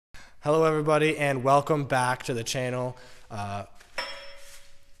Hello everybody and welcome back to the channel. I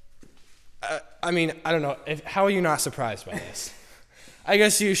don't know, how are you not surprised by this? I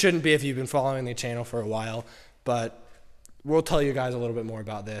guess you shouldn't be if you've been following the channel for a while, but we'll tell you guys a little bit more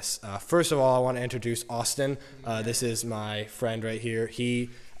about this. First of all, I want to introduce Austin. This is my friend right here. He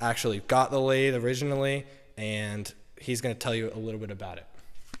actually got the lathe originally, and he's going to tell you a little bit about it.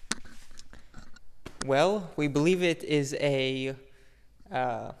 Well, we believe it is a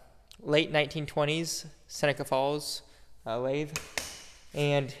late 1920s Seneca Falls lathe,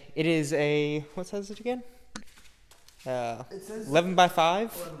 and it is a, what size is it again? It says 11 by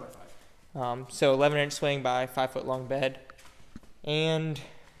 5. 11 by 5. So 11-inch swing by 5-foot long bed, and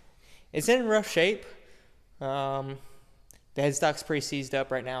it's in rough shape. The headstock's pretty seized up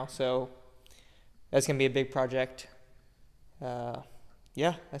right now, so that's gonna be a big project.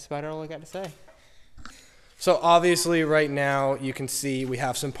 Yeah, that's about all I got to say. So obviously right now you can see we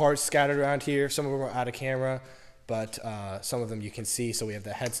have some parts scattered around here. Some of them are out of camera, but some of them you can see. So we have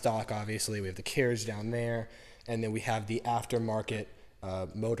the headstock, obviously. We have the carriage down there. And then we have the aftermarket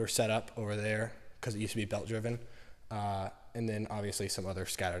motor setup over there because it used to be belt driven. And then obviously some other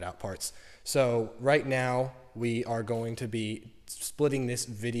scattered out parts. So right now we are going to be splitting this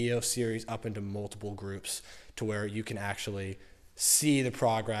video series up into multiple groups to where you can actually see the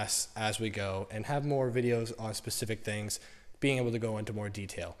progress as we go and have more videos on specific things, being able to go into more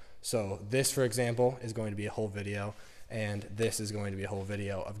detail. So this, for example, is going to be a whole video, and this is going to be a whole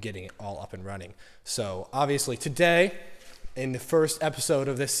video of getting it all up and running. So obviously today, in the first episode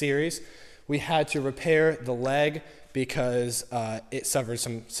of this series, we had to repair the leg because it suffered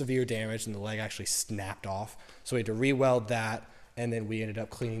some severe damage and the leg actually snapped off. So we had to re-weld that, and then we ended up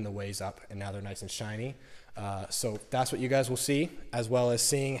cleaning the ways up, and now they're nice and shiny. So that's what you guys will see, as well as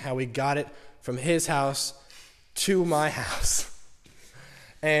seeing how we got it from his house to my house.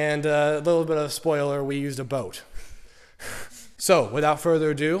 And a little bit of a spoiler, we used a boat. So without further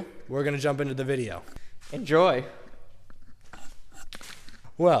ado, we're going to jump into the video. Enjoy.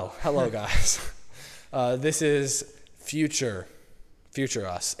 Well, hello guys. This is future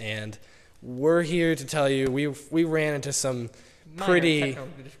us, and we're here to tell you we ran into some pretty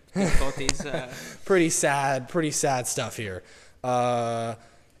difficulties. pretty sad stuff here.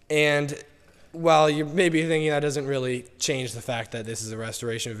 And while you may be thinking that doesn't really change the fact that this is a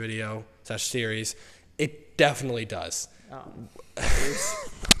restoration video / series, it definitely does.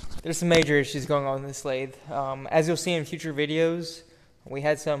 There's some major issues going on in this lathe. As you'll see in future videos, we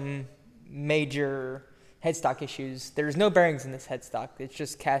had some major headstock issues. There's no bearings in this headstock. It's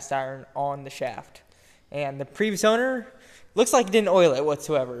just cast iron on the shaft. And the previous owner looks like he didn't oil it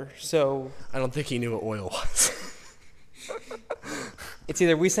whatsoever. So I don't think he knew what oil was. It's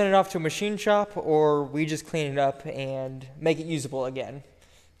either we send it off to a machine shop or we just clean it up and make it usable again.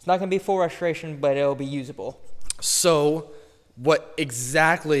 It's not going to be full restoration, but it'll be usable. So what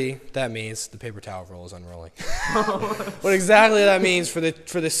exactly that means, the paper towel roll is unrolling. What exactly that means for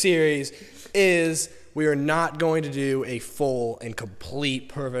the series is we are not going to do a full and complete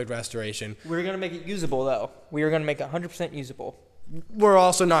perfect restoration. We're going to make it usable, though. We are going to make it 100% usable. We're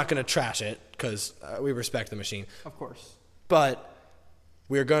also not going to trash it because we respect the machine. Of course. But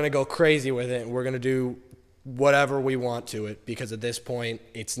we're going to go crazy with it, and we're going to do whatever we want to it because at this point,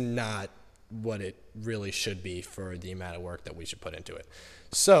 it's not what it really should be for the amount of work that we should put into it.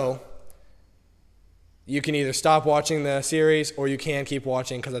 So you can either stop watching the series or you can keep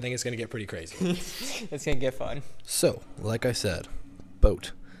watching because I think it's going to get pretty crazy. It's going to get fun. So, like I said,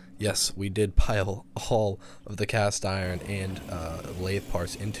 boat. Yes, we did pile all of the cast iron and lathe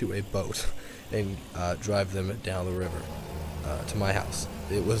parts into a boat and drive them down the river to my house.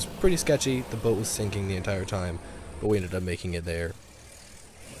 It was pretty sketchy. The boat was sinking the entire time, but we ended up making it there.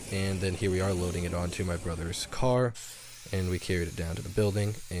 And then here we are loading it onto my brother's car, and we carried it down to the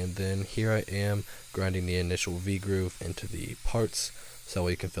building. And then here I am grinding the initial V-groove into the parts so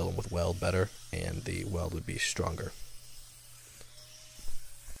we can fill them with weld better, and the weld would be stronger.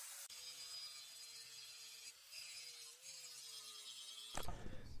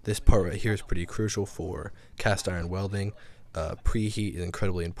 This part right here is pretty crucial for cast iron welding. Preheat is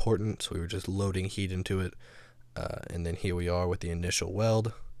incredibly important, so we were just loading heat into it. And then here we are with the initial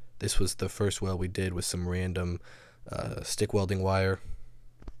weld. This was the first weld we did with some random stick welding wire.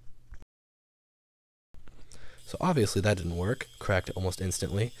 So obviously that didn't work, cracked it almost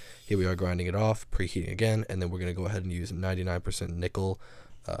instantly. Here we are grinding it off, preheating again, and then we're going to go ahead and use 99% nickel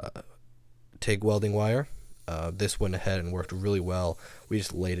TIG welding wire. This went ahead and worked really well. We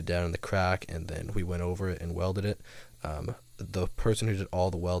just laid it down in the crack and then we went over it and welded it. The person who did all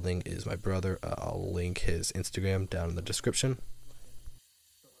the welding is my brother. I'll link his Instagram down in the description.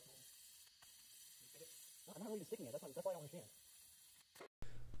 I'm not really sticking it. That's why I don't understand.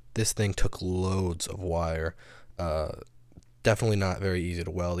 This thing took loads of wire. Definitely not very easy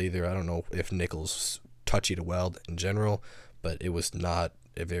to weld either. I don't know if nickel's touchy to weld in general, but it was not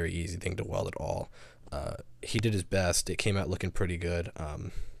a very easy thing to weld at all. He did his best. It came out looking pretty good.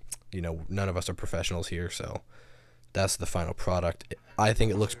 You know, none of us are professionals here, so that's the final product. I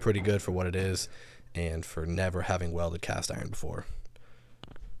think it looks pretty good for what it is and for never having welded cast iron before.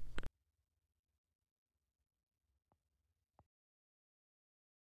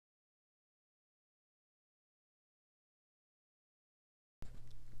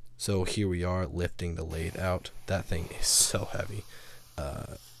 So here we are lifting the lathe out. That thing is so heavy.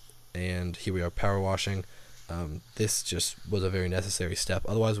 And here we are power washing. This just was a very necessary step.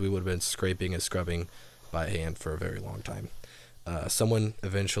 Otherwise we would have been scraping and scrubbing by hand for a very long time. Someone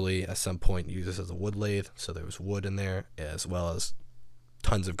eventually at some point used this as a wood lathe, so there was wood in there as well as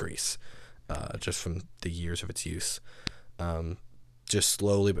tons of grease, just from the years of its use. Just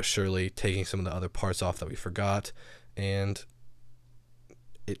slowly but surely taking some of the other parts off that we forgot, and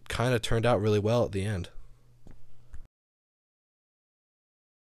it kind of turned out really well at the end.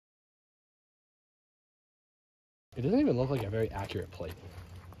 It doesn't even look like a very accurate plate.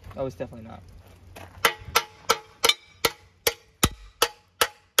 Oh, it's definitely not.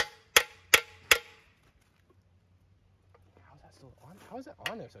 How's that still on? How is it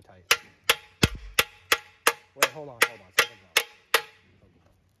on there so tight? Wait, hold on. Something's wrong.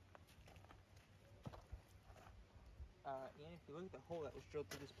 Ian, if you look at the hole that was drilled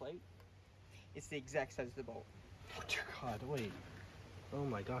through this plate, it's the exact size of the bolt. Oh dear God, wait. Oh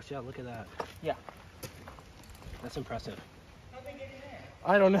my gosh, yeah, look at that. Yeah. That's impressive. How'd they get in there?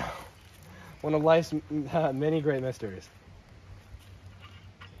 I don't know. One of life's many great mysteries.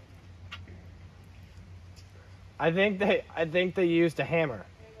 I think they used a hammer.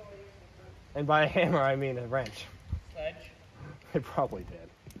 And by a hammer, I mean a wrench. Sledge? They probably did.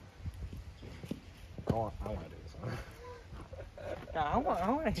 Go on, I want to do this one. No, I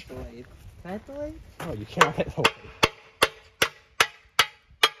want to hit the lathe. Can I hit the lathe? No, you cannot hit the lathe.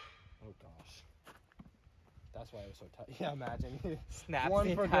 Oh gosh. That's why it was so tight. Yeah, imagine. Snap One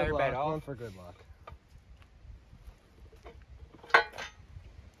the for entire good bed luck. off. One for good luck.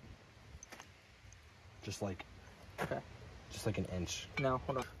 Just like an inch. No,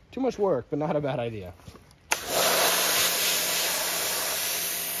 hold on. Too much work, but not a bad idea.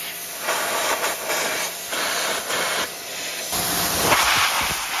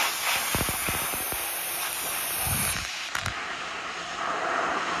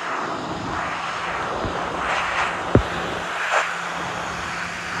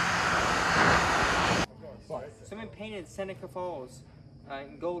 Someone painted Seneca Falls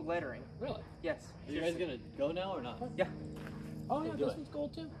in gold lettering. Really? Yes. Are you guys gonna go now or not? Yeah. Oh yeah, do this it. one's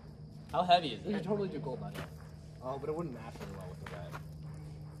gold too. How heavy is We it? could totally do gold on it. Oh, but it wouldn't match very well with the red.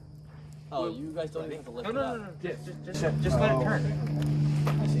 Oh, you guys don't even have to lift No, it up. no. Just let it turn.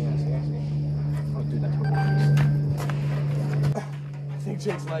 I see. Oh, dude, that totally works. I think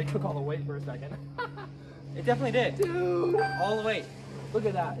Jake's leg took all the weight for a second. It definitely did. Dude! All the way. Look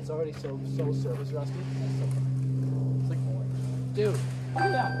at that. It's already so surface rusty. That's so funny. It's like orange. Dude, look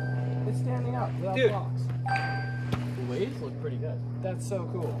at that. It's standing up without Dude. blocks. The waves look pretty good. That's so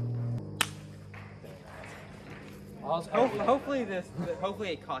cool. Hopefully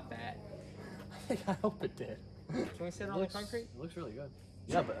it caught that. I hope it did. Can we sit on the concrete? It looks really good.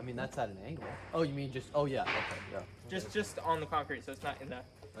 Yeah, but I mean that's at an angle. Oh, you mean just? Oh yeah. Okay. Yeah. Just on the concrete, so it's not in the.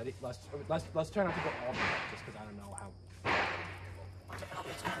 Ready? Let's try not to go all the way, just because I don't know how.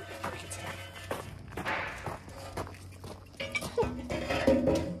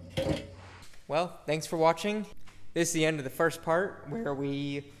 Well, thanks for watching. This is the end of the first part where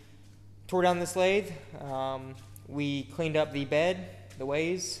we tore down this lathe. We cleaned up the bed, the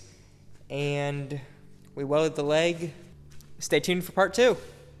ways, and we welded the leg. Stay tuned for part 2.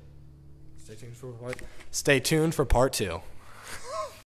 Stay tuned for part 2.